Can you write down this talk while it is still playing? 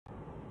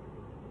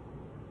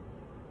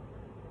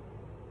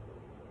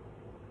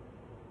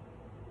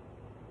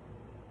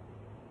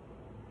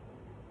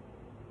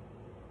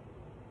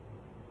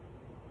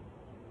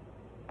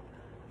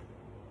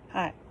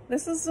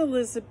This is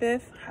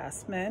Elizabeth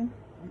Hassman,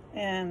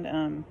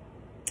 and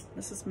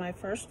this is my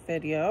first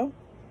video,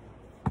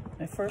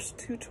 my first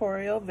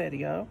tutorial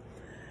video,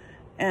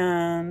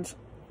 and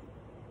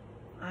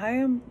I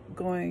am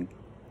going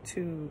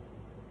to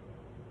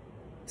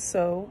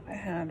sew a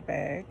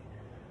handbag.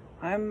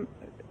 I'm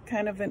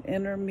kind of an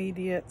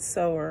intermediate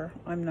sewer.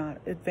 I'm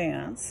not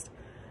advanced,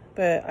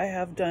 but I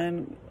have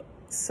done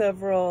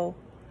several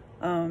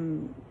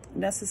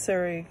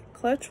necessary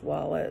clutch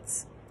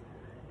wallets,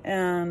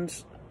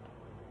 and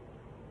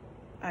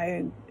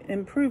I'm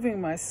improving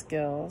my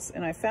skills,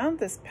 and I found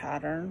this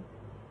pattern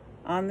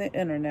on the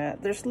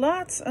internet. There's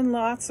lots and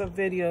lots of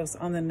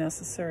videos on the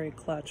necessary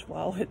clutch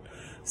wallet.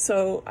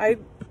 So I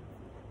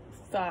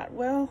thought,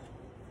 well,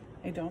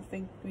 I don't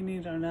think we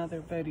need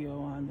another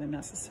video on the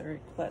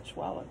necessary clutch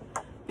wallet.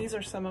 These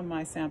are some of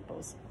my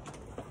samples.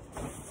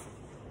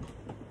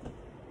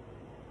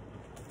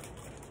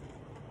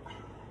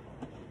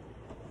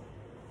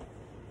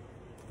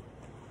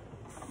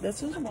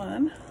 This is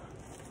one.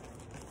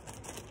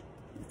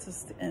 This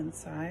is the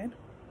inside.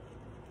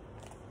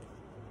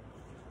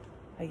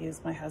 I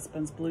used my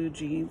husband's blue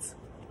jeans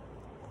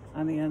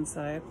on the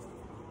inside.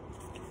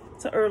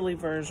 It's an early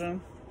version.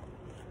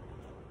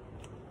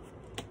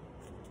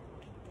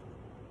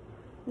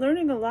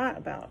 Learning a lot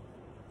about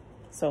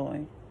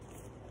sewing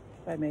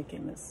by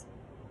making this.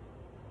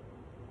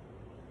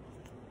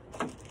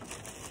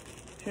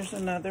 Here's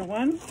another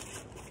one.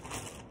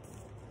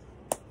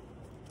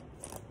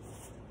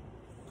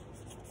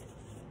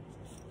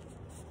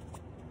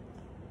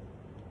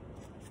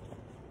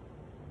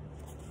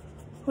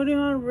 Putting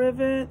on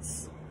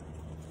rivets,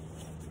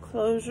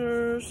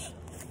 closures.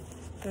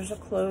 There's a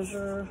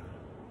closure.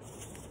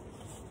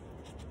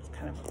 It's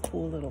kind of a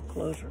cool little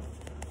closure.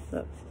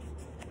 Look.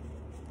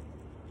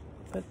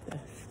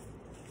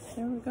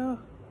 There we go.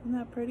 Isn't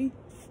that pretty?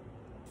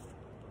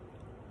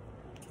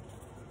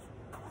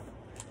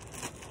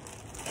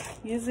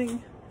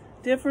 Using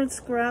different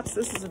scraps.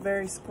 This is a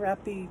very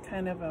scrappy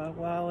kind of a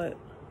wallet.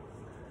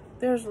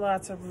 There's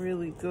lots of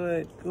really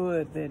good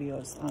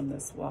videos on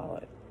this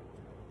wallet.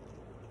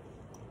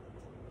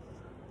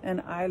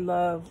 And I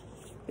love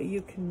that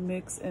you can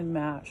mix and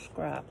match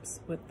scraps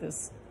with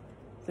this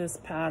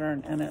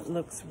pattern, and it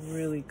looks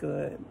really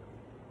good.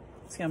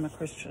 See, I'm a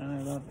Christian, and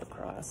I love the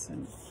cross,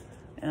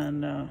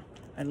 and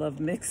I love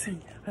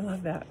mixing. I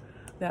love that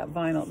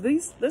vinyl.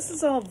 This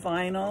is all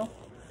vinyl.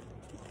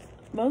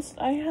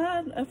 I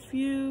had a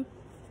few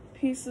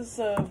pieces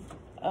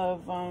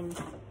of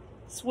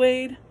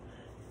suede.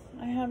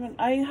 I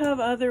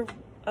have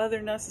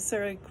other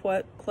necessary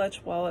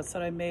clutch wallets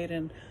that I made,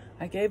 and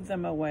I gave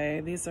them away.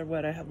 These are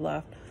what I have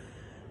left.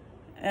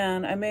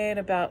 And I made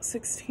about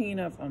 16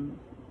 of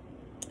them.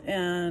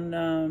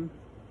 And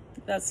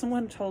that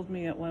someone told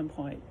me at one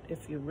point,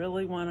 if you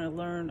really want to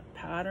learn a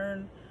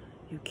pattern,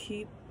 you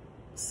keep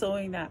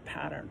sewing that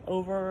pattern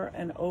over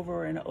and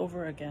over and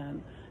over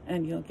again,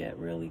 and you'll get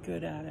really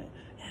good at it.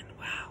 And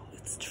wow,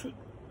 it's true.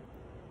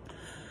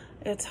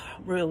 It's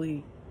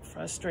really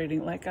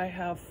frustrating. Like, I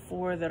have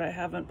 4 that I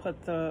haven't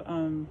put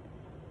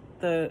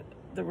the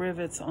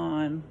rivets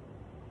on,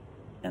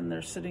 and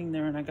they're sitting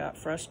there, and I got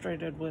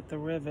frustrated with the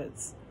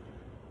rivets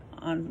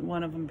on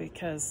one of them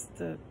because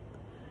the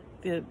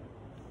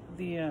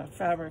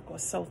fabric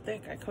was so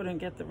thick I couldn't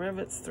get the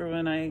rivets through,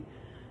 and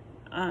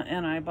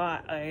I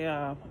bought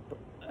a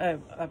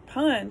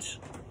punch,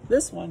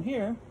 this one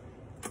here.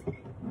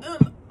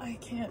 I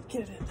can't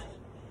get it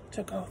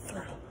to go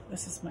through.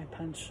 This is my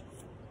punch.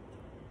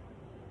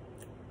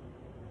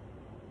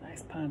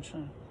 Nice punch,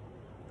 huh?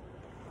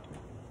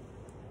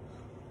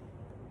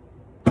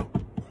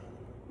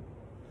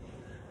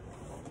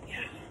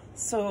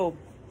 So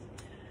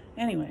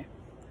anyway,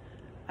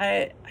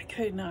 I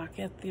could not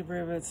get the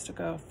rivets to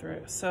go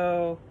through.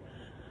 So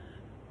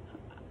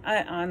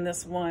on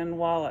this one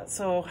wallet,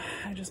 so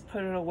I just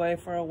put it away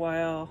for a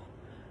while.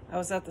 I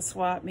was at the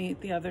swap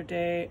meet the other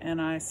day,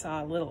 and I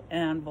saw a little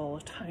anvil,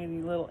 a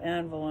tiny little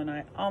anvil, and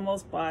I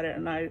almost bought it,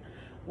 and I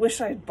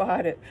wish I'd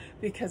bought it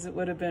because it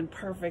would have been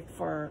perfect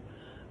for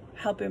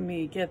helping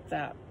me get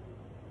that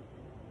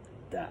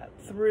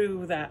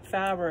through that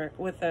fabric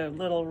with a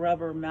little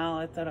rubber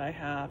mallet that I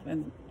have,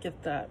 and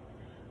get that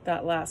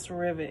last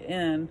rivet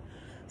in.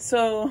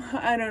 So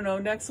I don't know,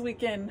 next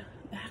weekend,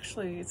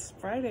 actually it's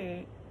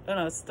Friday, oh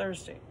no, it's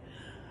Thursday.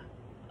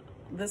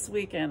 This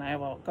weekend I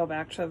will go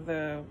back to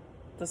the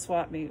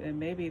swap meet, and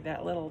maybe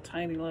that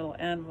tiny little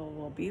anvil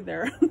will be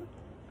there.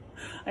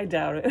 I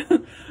doubt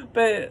it,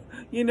 but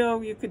you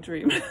know, you could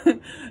dream.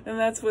 And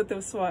that's what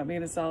the swap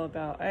meet is all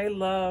about. I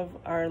love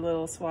our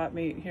little swap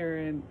meet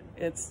here,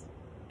 it's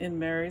in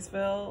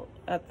Marysville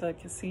at the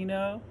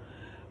casino.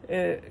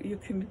 You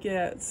can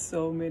get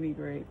so many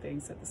great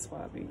things at the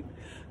swap meet.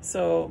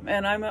 So,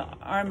 and I'm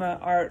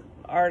a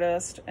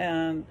artist,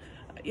 and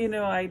you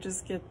know, I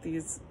just get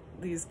these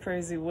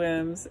crazy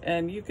whims,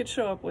 and you could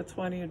show up with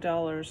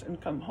 $20 and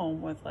come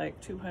home with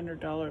like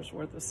 $200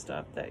 worth of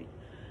stuff that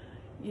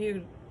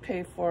you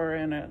pay for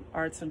in an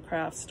arts and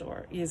crafts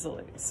store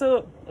easily.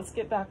 So let's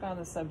get back on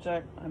the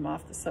subject. I'm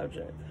off the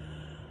subject.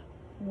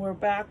 we're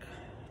back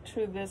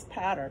to this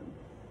pattern.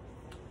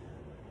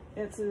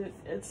 It's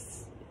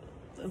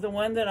the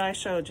one that I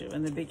showed you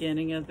in the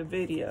beginning of the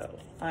video.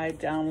 I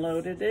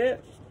downloaded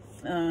it.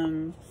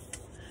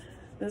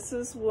 This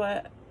is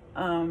what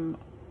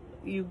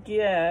you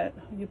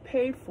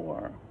pay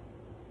for.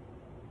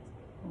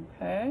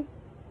 Okay?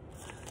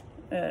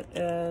 It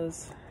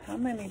is, how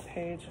many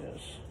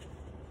pages?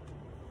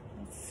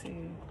 Let's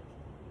see.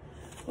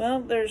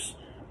 Well, there's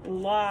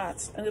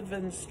lots of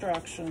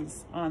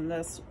instructions on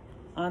this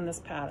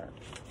pattern.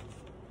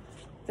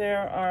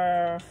 This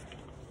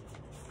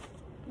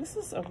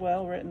is a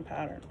well-written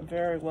pattern, a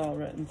very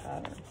well-written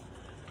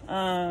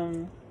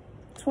pattern.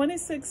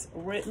 26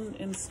 written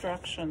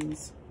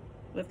instructions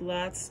with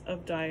lots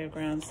of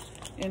diagrams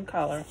in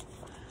color.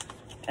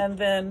 And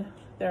then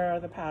there are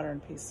the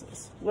pattern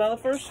pieces. Well,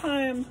 the first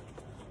time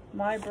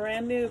my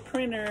brand new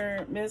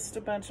printer missed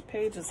a bunch of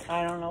pages,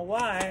 I don't know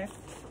why.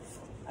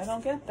 I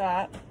don't get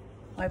that.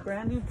 My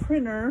brand new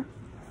printer,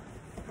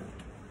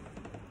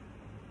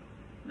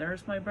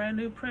 there's my brand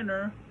new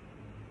printer,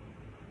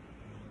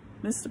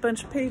 missed a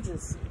bunch of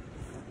pages.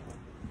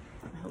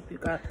 I hope you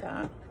got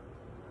that.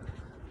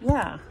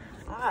 Yeah,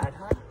 odd,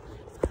 huh?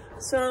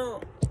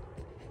 So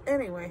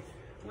anyway,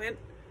 went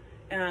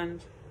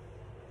and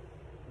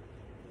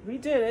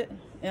redid it,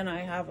 and I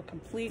have a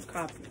complete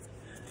copy.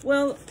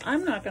 Well,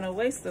 I'm not going to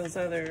waste those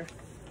other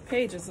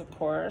pages, of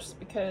course,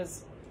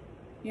 because,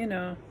 you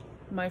know,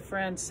 my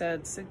friend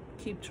said, so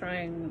keep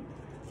trying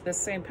the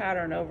same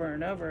pattern over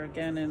and over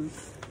again,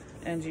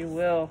 and you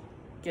will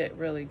get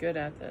really good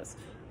at this.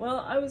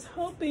 Well, I was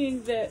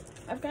hoping that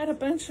I've got a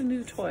bunch of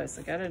new toys.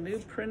 I got a new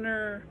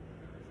printer,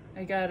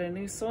 I got a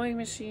new sewing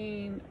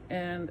machine,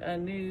 and a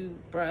new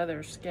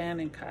Brother scan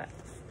and cut.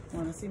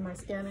 Want to see my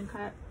scan and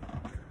cut?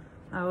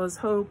 I was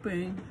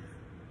hoping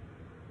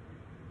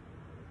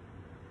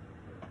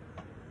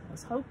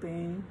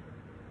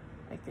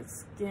I could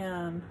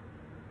scan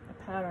the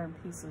pattern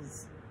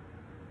pieces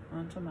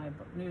onto my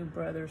new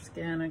Brother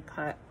scan and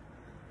cut,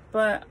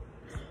 but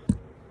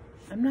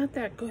I'm not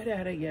that good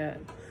at it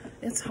yet.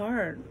 It's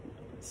hard.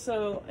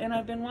 So, and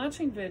I've been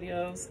watching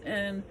videos,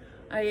 and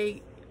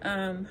I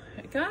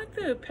got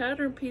the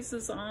pattern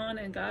pieces on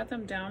and got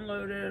them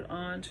downloaded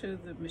onto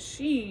the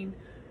machine,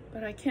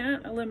 but I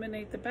can't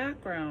eliminate the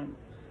background.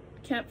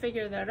 I can't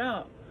figure that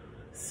out.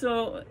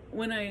 So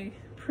when I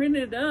print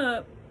it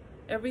up,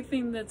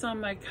 everything that's on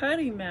my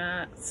cutting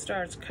mat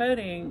starts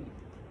cutting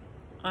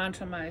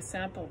onto my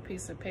sample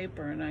piece of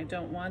paper, and I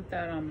don't want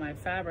that on my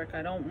fabric.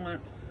 I don't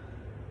want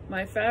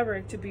my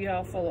fabric to be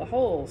all full of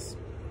holes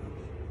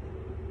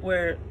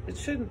where it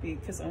shouldn't be,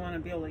 because I want to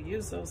be able to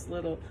use those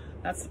little,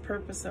 that's the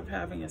purpose of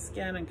having a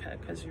scan and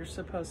cut, because you're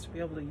supposed to be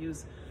able to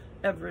use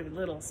every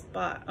little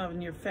spot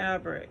on your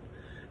fabric.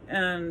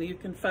 And you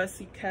can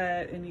fussy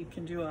cut, and you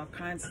can do all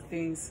kinds of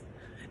things,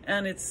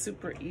 and it's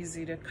super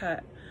easy to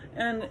cut.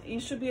 And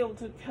you should be able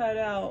to cut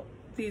out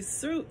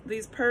these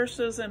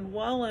purses and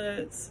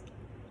wallets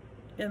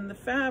in the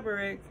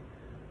fabric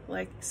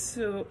like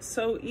so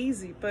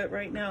easy, but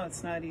right now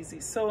it's not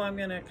easy. So I'm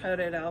gonna cut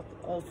it out the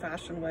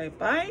old-fashioned way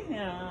by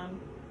hand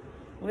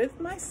with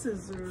my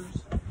scissors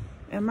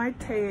and my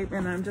tape,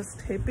 and I'm just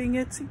taping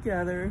it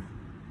together.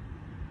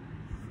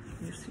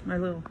 You see my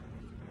little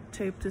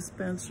tape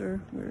dispenser?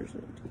 Where is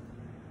it?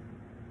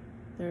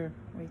 There,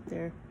 right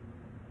there.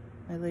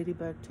 My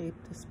ladybug tape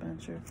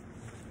dispenser.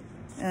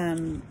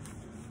 And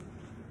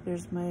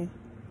there's my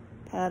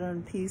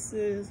pattern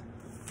pieces.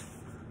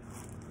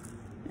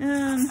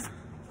 And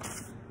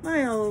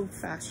my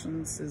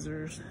old-fashioned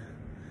scissors.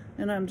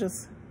 And I'm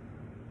just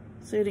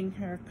sitting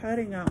here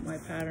cutting out my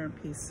pattern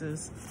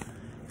pieces.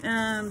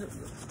 And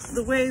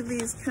the way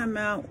these come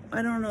out,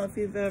 I don't know if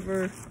you've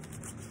ever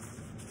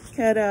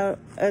cut out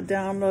a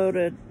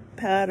downloaded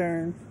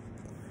pattern,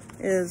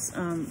 is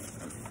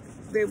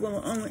they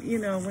will only, you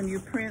know, when you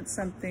print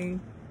something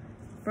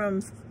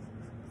from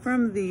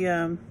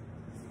the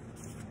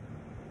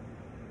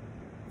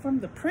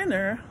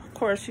printer, of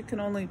course, you can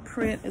only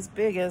print as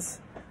big as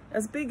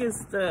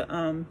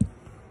the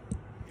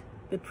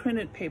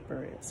printed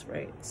paper is,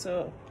 right?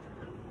 So,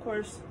 of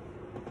course,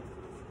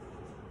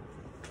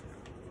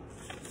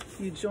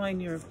 you join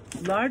your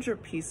larger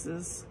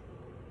pieces.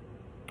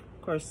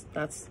 Of course,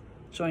 that's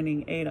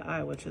joining A to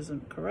I, which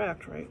isn't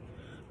correct, right?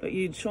 But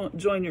you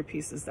join your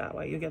pieces that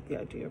way. You get the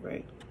idea,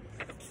 right?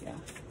 Yeah.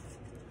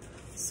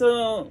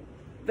 So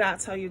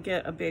that's how you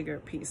get a bigger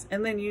piece,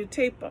 and then you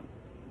tape them,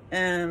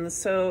 and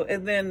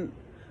then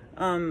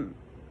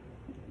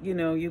you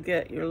know, you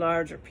get your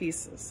larger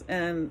pieces,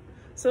 and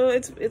so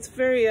it's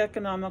very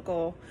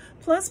economical.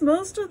 Plus,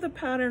 most of the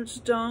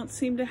patterns don't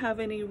seem to have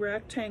any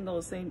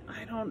rectangles. I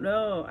don't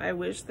know, I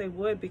wish they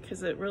would,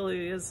 because it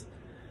really is,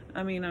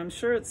 I mean, I'm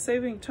sure it's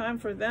saving time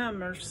for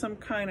them, or some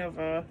kind of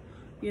a,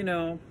 you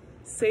know,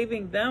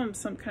 saving them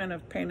some kind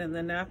of pain in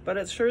the neck, but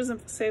it sure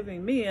isn't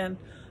saving me, and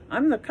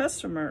I'm the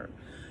customer.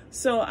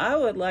 So I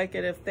would like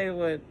it if they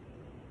would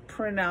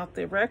print out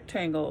the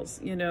rectangles,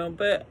 you know,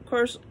 but of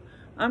course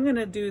I'm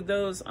gonna do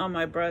those on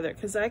my Brother,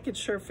 because I could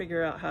sure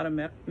figure out how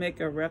to make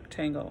a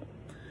rectangle.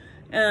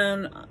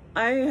 And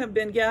I have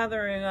been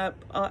gathering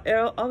up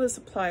all the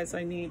supplies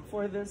I need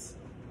for this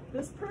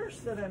purse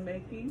that I'm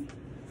making.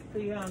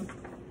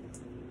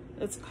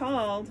 It's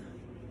called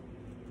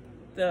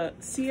the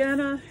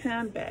Siana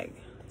Handbag.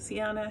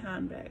 Siana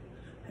Handbag.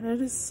 And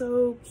it is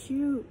so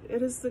cute.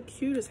 It is the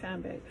cutest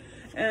handbag.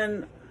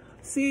 And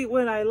see,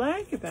 what I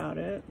like about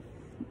it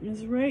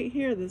is right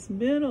here, this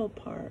middle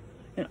part.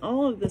 And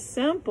all of the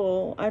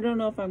sample, I don't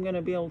know if I'm going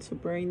to be able to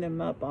bring them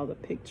up, all the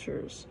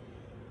pictures.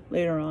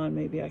 Later on,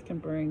 maybe I can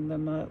bring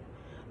them up.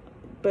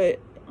 But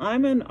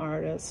I'm an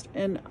artist,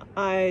 and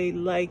I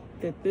like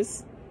that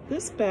this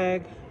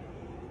bag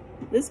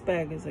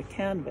is a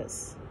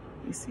canvas.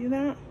 You see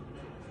that?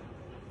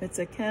 It's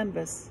a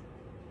canvas.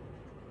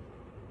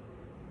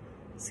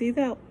 See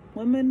that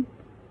woman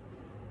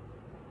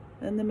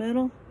in the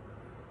middle?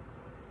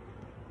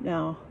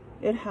 Now,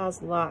 it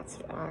has lots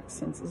of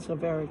accents. It's a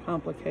very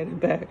complicated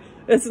bag.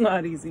 It's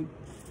not easy.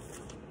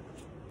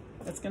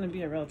 It's going to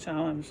be a real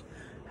challenge.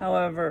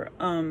 However,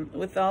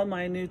 with all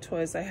my new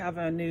toys, I have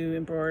a new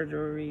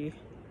embroidery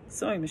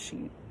sewing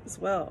machine as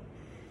well.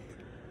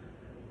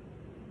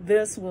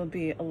 This will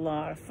be a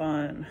lot of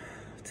fun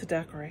to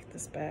decorate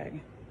this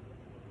bag.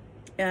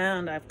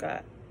 And I've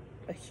got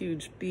a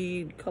huge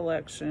bead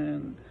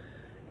collection,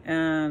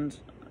 and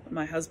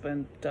my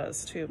husband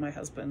does too. My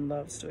husband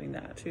loves doing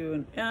that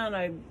too. And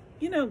I,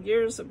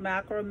 years of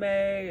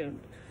macrame and,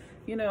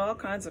 all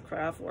kinds of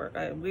craft work.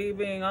 I'm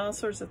weaving, all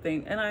sorts of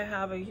things. And I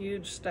have a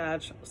huge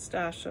stash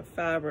of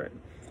fabric.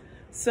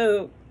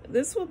 So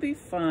this will be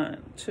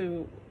fun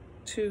to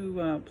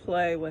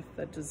play with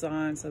the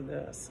designs of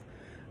this.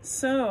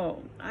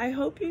 So I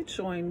hope you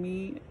join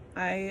me.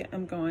 I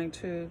am going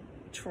to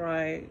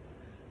try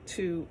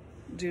to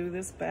do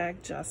this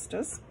bag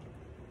justice.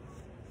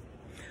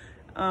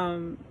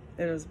 It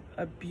is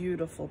a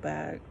beautiful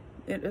bag.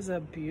 It is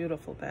a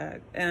beautiful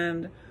bag.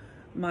 And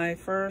my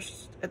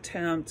first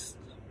attempt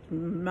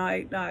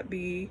might not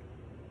be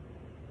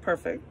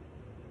perfect.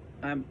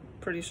 I'm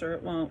pretty sure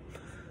it won't.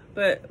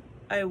 But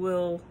I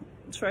will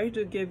try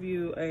to give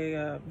you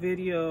a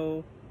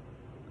video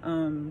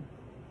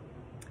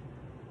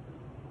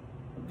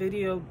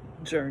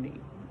journey,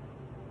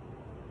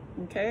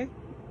 okay,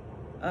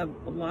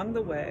 along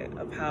the way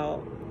of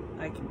how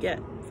I can get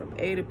from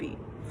A to B.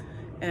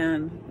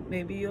 And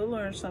maybe you'll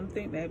learn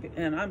something,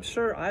 and I'm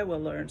sure I will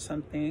learn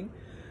something.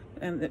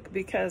 And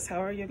because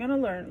how are you going to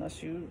learn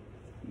unless you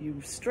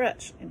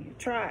stretch and you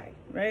try,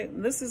 right?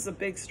 And this is a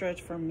big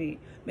stretch for me.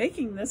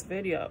 Making this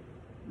video,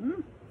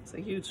 it's a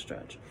huge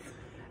stretch.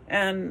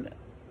 And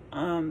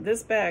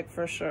this bag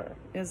for sure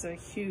is a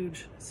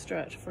huge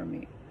stretch for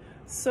me.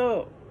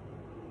 So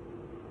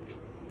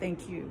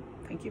thank you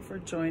for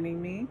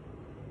joining me.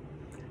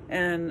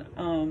 And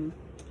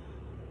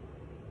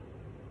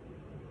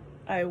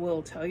I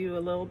will tell you a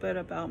little bit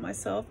about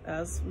myself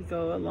as we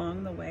go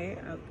along the way.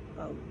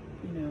 I'll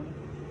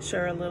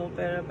share a little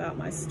bit about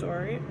my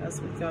story as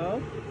we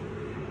go.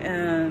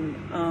 And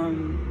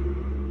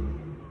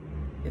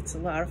it's a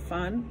lot of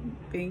fun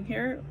being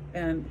here.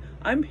 And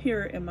I'm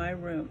here in my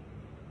room,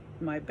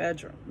 my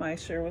bedroom. I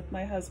share with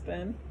my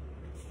husband.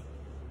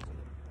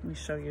 Let me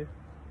show you.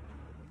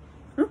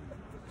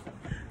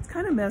 It's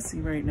kind of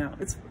messy right now.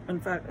 In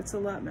fact, it's a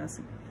lot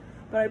messy.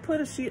 But I put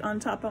a sheet on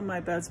top of my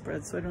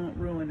bedspread so I don't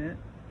ruin it.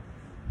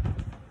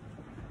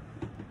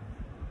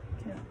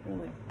 Can't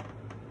really.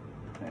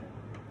 Okay.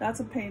 That's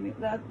a painting.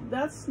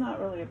 That's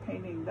not really a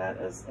painting. That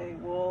is a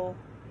wool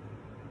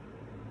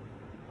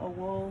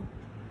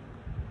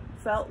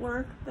felt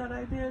work that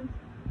I did.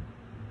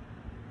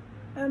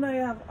 And I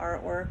have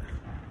artwork.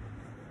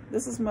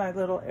 This is my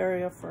little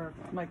area for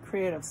my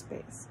creative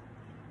space.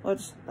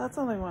 That's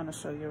all I want to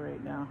show you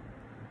right now.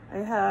 I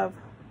have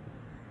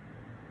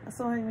a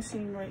sewing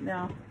machine right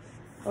now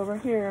over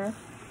here.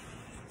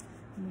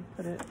 Let me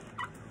put it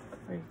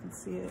where you can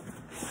see it.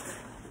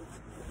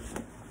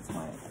 It's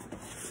my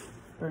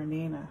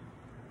Bernina.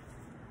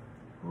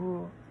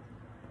 Ooh.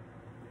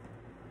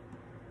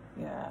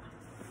 Yeah.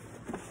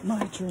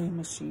 My dream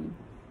machine.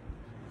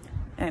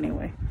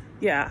 Anyway,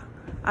 yeah.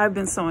 I've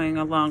been sewing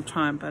a long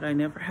time, but I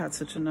never had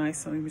such a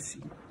nice sewing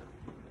machine.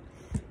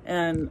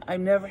 And I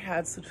never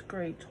had such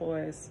great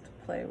toys to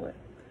play with.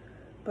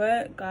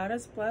 But God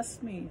has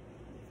blessed me.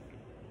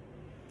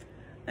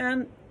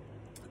 And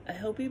I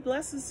hope He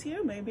blesses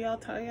you. Maybe I'll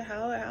tell you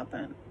how it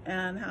happened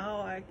and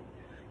how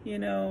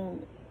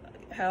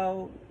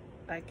how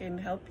I can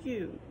help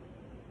you.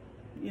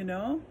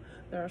 There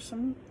are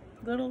some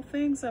little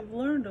things I've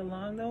learned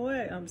along the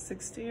way. I'm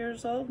 60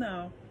 years old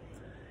now.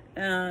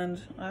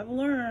 And I've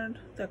learned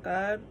that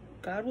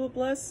God will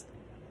bless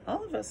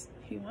all of us.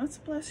 He wants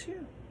to bless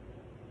you.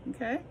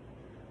 Okay?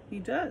 He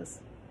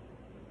does.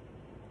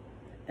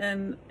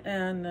 And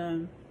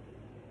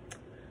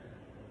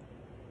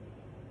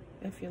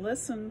if you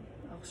listen,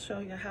 I'll show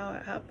you how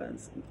it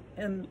happens.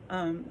 And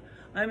I'm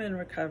in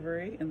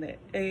recovery. In the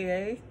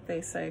AA,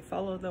 they say,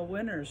 follow the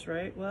winners,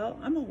 right? Well,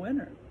 I'm a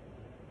winner.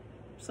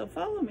 So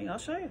follow me. I'll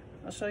show you.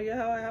 I'll show you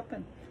how it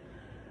happened.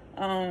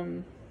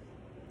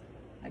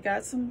 I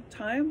got some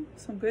time,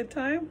 some good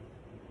time.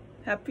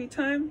 happy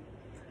time.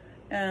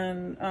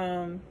 And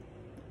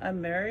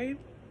I'm married.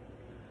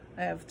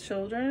 I have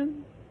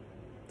children.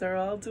 They're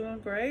all doing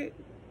great.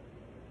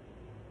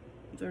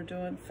 They're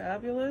doing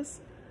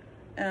fabulous.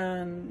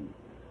 And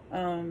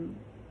I'm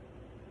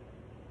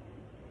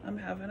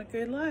having a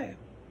good life.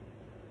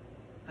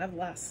 I've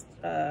lost,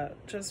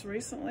 just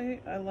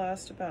recently, I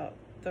lost about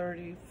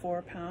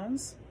 34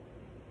 pounds,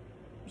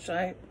 which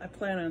I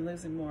plan on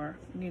losing more.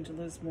 I need to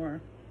lose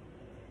more,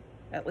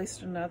 at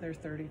least another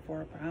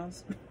 34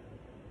 pounds.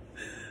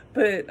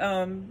 But,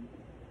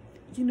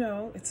 you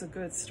know, it's a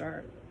good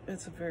start.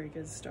 It's a very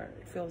good start.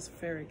 It feels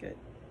very good.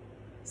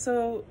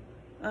 So,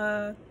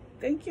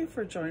 thank you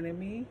for joining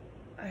me.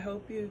 I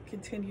hope you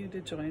continue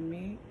to join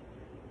me.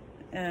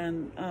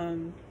 And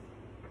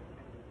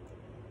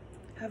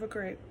have a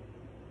great,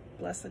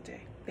 blessed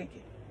day. Thank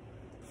you.